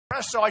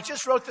So I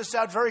just wrote this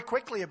out very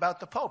quickly about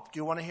the Pope. Do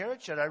you want to hear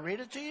it? Should I read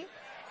it to you?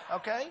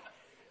 Okay.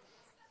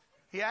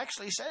 He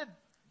actually said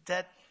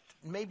that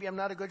maybe I'm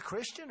not a good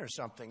Christian or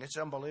something. It's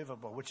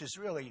unbelievable, which is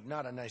really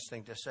not a nice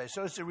thing to say.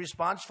 So it's a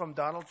response from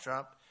Donald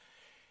Trump.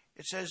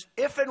 It says,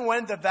 if and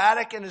when the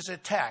Vatican is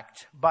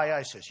attacked by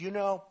ISIS. You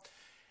know,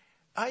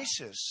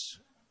 ISIS,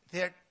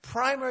 their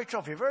primary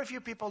trophy, very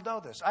few people know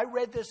this. I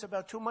read this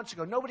about 2 months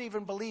ago. Nobody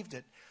even believed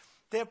it.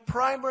 Their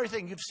primary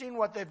thing, you've seen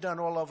what they've done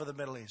all over the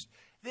Middle East.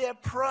 Their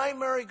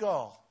primary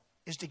goal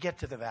is to get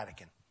to the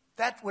Vatican.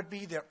 That would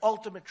be their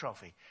ultimate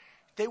trophy.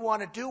 They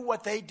want to do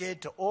what they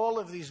did to all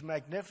of these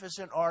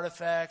magnificent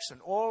artifacts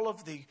and all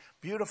of the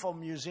beautiful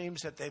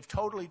museums that they've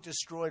totally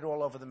destroyed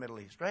all over the Middle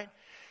East, right?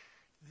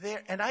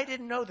 And I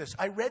didn't know this.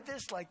 I read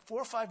this like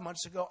 4 or 5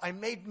 months ago. I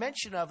made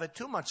mention of it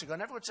 2 months ago,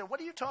 and everyone said, what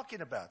are you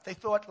talking about? They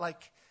thought,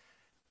 like,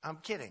 I'm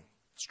kidding.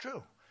 It's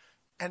true.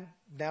 And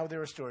now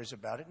there are stories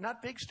about it.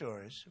 Not big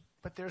stories,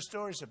 but there are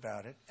stories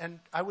about it. And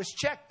I was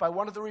checked by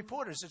one of the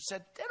reporters that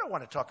said, they don't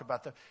want to talk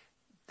about the...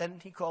 Then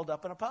he called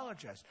up and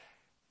apologized.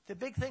 The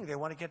big thing, they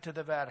want to get to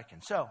the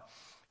Vatican. So,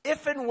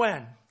 if and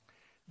when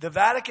the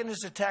Vatican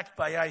is attacked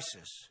by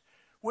ISIS,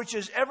 which,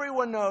 as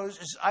everyone knows,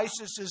 is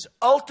ISIS's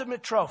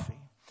ultimate trophy,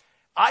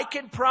 I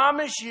can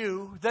promise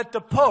you that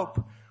the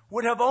Pope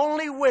would have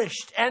only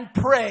wished and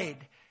prayed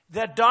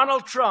that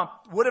Donald Trump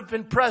would have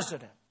been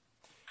president.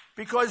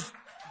 Because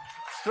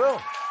it's true.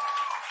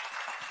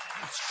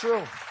 It's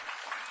true.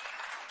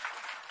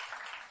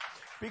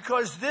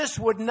 Because this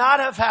would not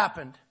have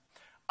happened.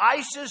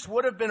 ISIS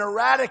would have been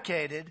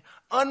eradicated,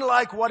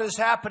 unlike what is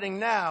happening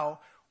now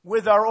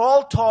with our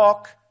all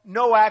talk,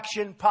 no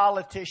action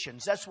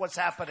politicians. That's what's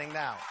happening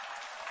now.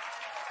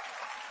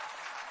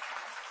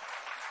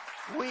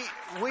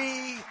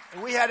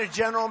 We had a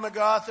General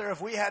MacArthur.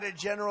 If we had a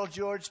General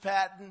George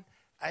Patton,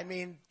 I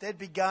mean, they'd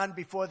be gone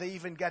before they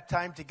even got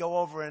time to go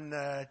over and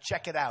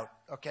check it out,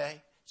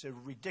 okay? It's a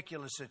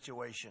ridiculous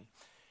situation.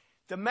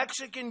 The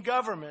Mexican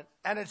government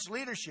and its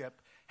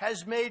leadership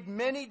has made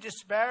many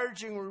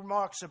disparaging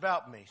remarks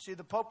about me. See,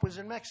 the Pope was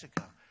in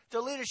Mexico.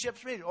 The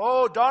leadership's meeting.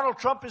 Oh, Donald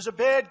Trump is a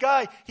bad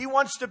guy. He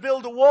wants to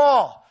build a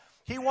wall.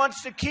 He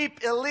wants to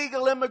keep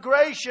illegal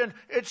immigration.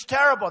 It's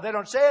terrible. They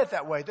don't say it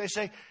that way. They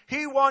say,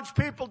 he wants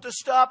people to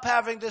stop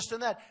having this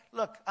and that.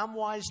 Look, I'm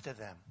wise to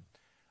them.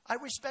 I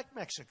respect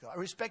Mexico. I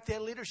respect their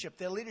leadership.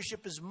 Their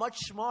leadership is much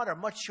smarter,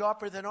 much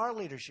sharper than our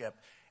leadership.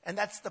 And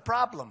that's the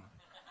problem.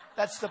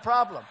 That's the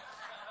problem.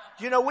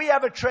 You know, we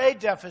have a trade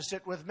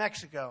deficit with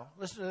Mexico.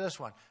 Listen to this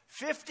one.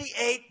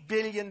 $58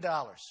 billion.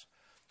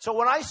 So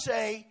when I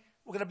say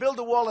we're going to build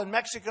a wall and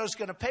Mexico's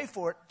going to pay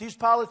for it, these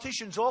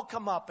politicians all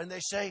come up and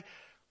they say,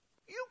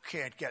 you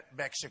can't get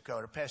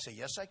Mexico to pay. I say,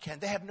 yes, I can.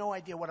 They have no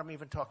idea what I'm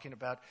even talking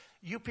about.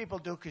 You people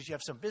do because you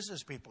have some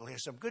business people here,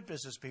 some good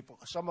business people.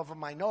 Some of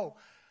them I know.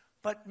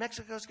 But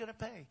Mexico's going to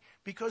pay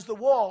because the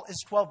wall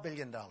is $12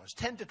 billion,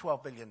 $10 to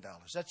 $12 billion.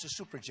 That's a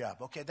super job,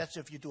 okay? That's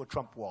if you do a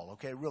Trump wall,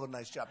 okay? Real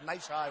nice job.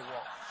 Nice high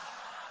wall.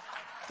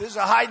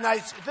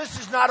 This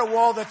is not a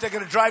wall that they're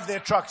going to drive their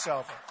trucks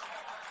over.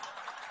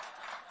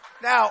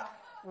 Now,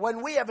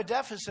 when we have a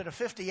deficit of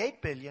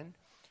 $58 billion,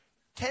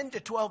 10 to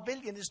 12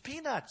 billion is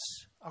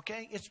peanuts,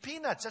 okay? It's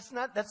peanuts.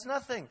 That's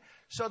nothing.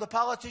 So the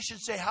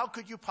politicians say, how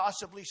could you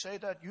possibly say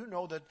that? You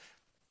know that.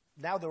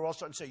 Now they're all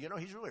starting to say, you know,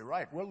 he's really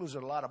right. We're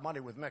losing a lot of money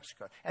with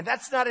Mexico. And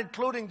that's not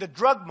including the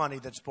drug money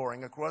that's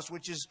pouring across,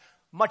 which is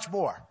much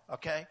more,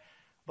 okay?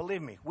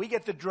 Believe me, we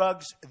get the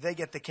drugs, they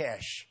get the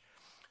cash.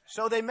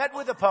 So they met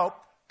with the Pope,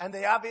 and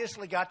they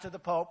obviously got to the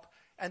Pope,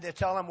 and they're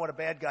telling him what a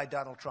bad guy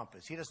Donald Trump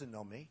is. He doesn't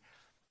know me.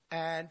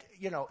 And,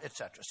 you know, et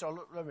cetera.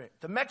 So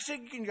the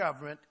Mexican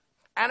government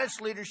and its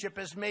leadership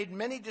has made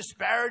many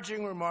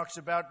disparaging remarks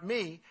about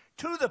me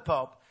to the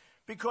Pope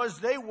because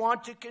they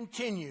want to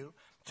continue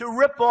to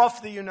rip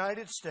off the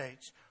United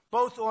States,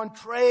 both on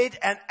trade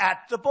and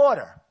at the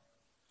border.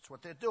 That's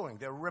what they're doing.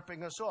 They're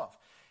ripping us off.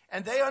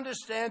 And they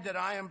understand that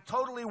I am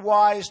totally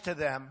wise to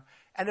them,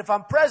 and if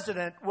I'm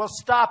president, we'll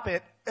stop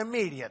it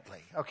immediately,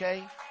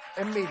 okay?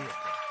 Immediately.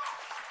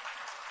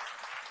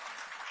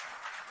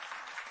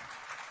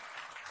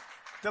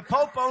 The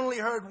Pope only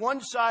heard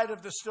one side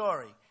of the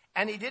story,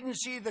 and he didn't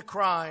see the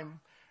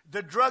crime,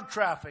 the drug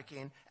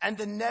trafficking, and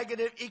the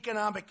negative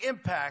economic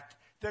impact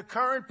the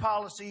current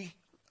policy,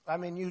 I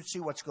mean, you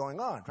see what's going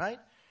on, right?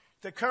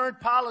 The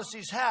current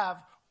policies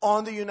have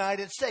on the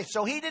United States.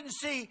 So he didn't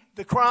see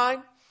the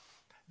crime,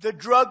 the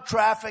drug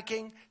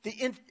trafficking,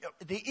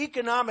 the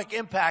economic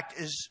impact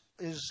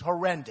is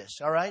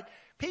horrendous, all right?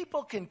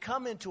 People can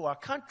come into our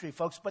country,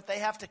 folks, but they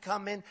have to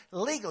come in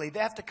legally.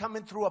 They have to come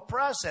in through a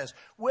process.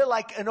 We're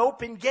like an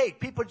open gate.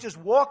 People just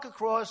walk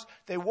across.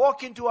 They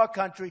walk into our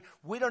country.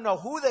 We don't know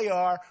who they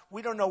are.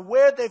 We don't know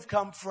where they've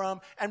come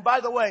from. And by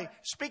the way,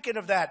 speaking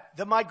of that,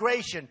 the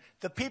migration,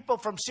 the people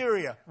from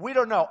Syria, we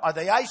don't know. Are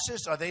they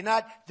ISIS? Are they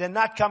not? They're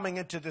not coming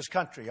into this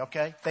country,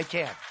 okay? They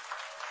can't.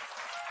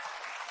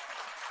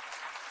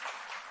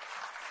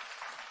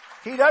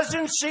 He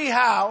doesn't see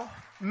how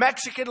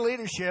Mexican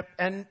leadership,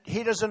 and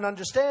he doesn't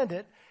understand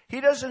it, he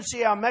doesn't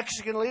see how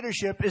Mexican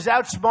leadership is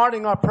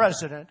outsmarting our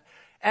president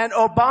And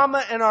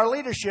Obama and our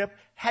leadership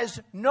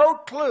has no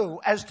clue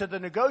as to the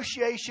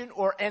negotiation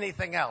or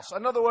anything else.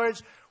 In other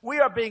words, we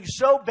are being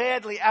so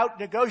badly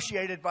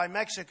out-negotiated by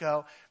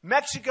Mexico.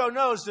 Mexico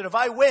knows that if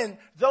I win,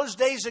 those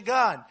days are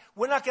gone.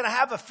 We're not going to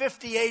have a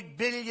 $58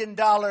 billion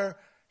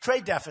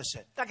trade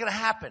deficit. Not going to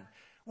happen.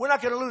 We're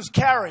not going to lose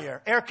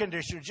Carrier, air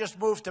conditioners, just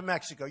moved to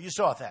Mexico. You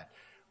saw that.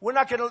 We're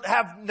not going to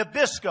have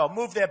Nabisco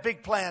move their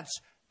big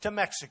plants to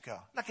Mexico.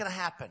 Not going to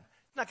happen.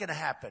 Not going to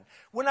happen.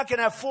 We're not going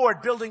to have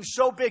Ford building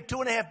so big,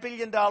 $2.5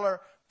 billion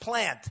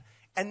plant.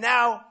 And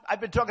now,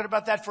 I've been talking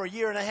about that for a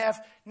year and a half.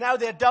 Now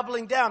they're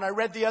doubling down. I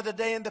read the other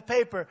day in the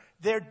paper,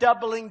 they're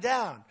doubling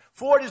down.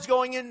 Ford is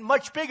going in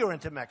much bigger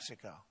into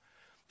Mexico.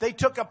 They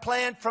took a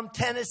plant from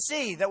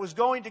Tennessee that was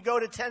going to go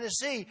to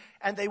Tennessee,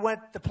 and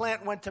the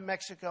plant went to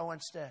Mexico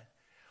instead.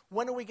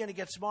 When are we going to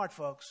get smart,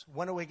 folks?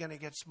 When are we going to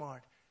get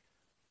smart?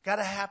 Got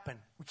to happen.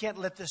 We can't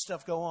let this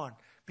stuff go on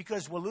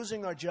because we're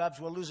losing our jobs.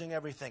 We're losing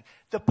everything.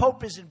 The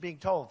Pope isn't being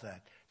told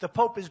that. The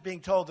Pope is being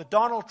told that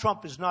Donald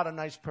Trump is not a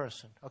nice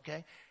person,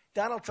 okay?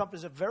 Donald Trump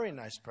is a very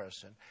nice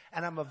person,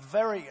 and I am a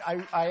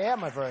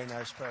very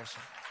nice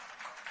person.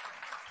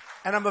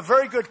 And I'm a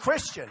very good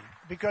Christian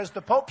because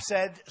the Pope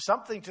said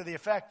something to the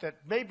effect that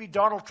maybe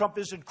Donald Trump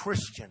isn't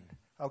Christian,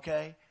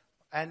 okay?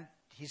 And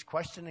he's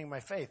questioning my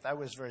faith. I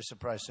was very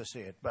surprised to see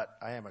it, but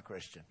I am a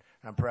Christian.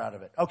 I'm proud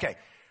of it. Okay.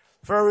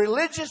 For a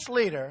religious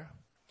leader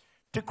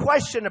to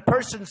question a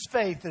person's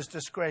faith is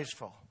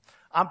disgraceful.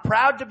 I'm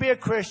proud to be a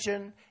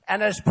Christian,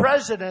 and as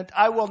president,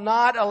 I will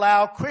not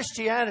allow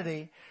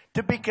Christianity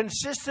to be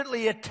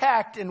consistently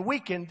attacked and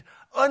weakened,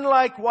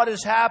 unlike what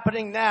is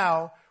happening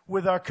now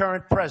with our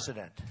current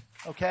president.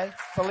 Okay?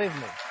 Believe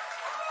me.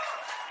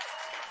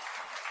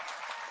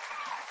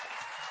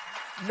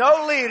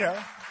 No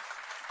leader,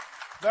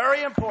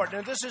 very important,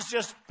 and this has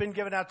just been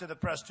given out to the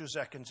press 2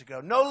 seconds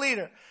ago. No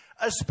leader,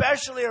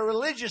 especially a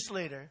religious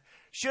leader,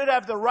 should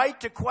have the right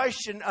to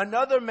question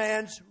another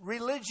man's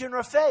religion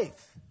or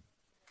faith,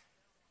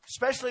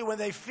 especially when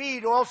they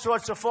feed all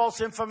sorts of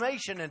false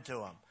information into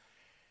them.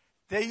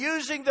 They're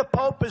using the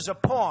Pope as a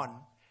pawn,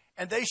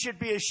 and they should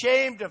be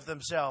ashamed of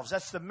themselves.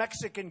 That's the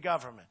Mexican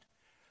government.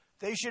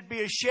 They should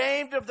be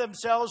ashamed of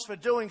themselves for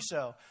doing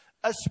so,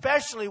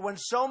 especially when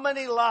so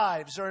many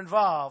lives are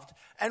involved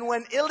and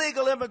when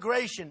illegal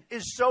immigration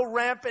is so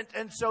rampant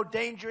and so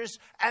dangerous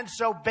and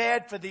so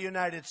bad for the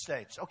United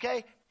States.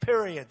 Okay?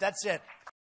 Period. That's it.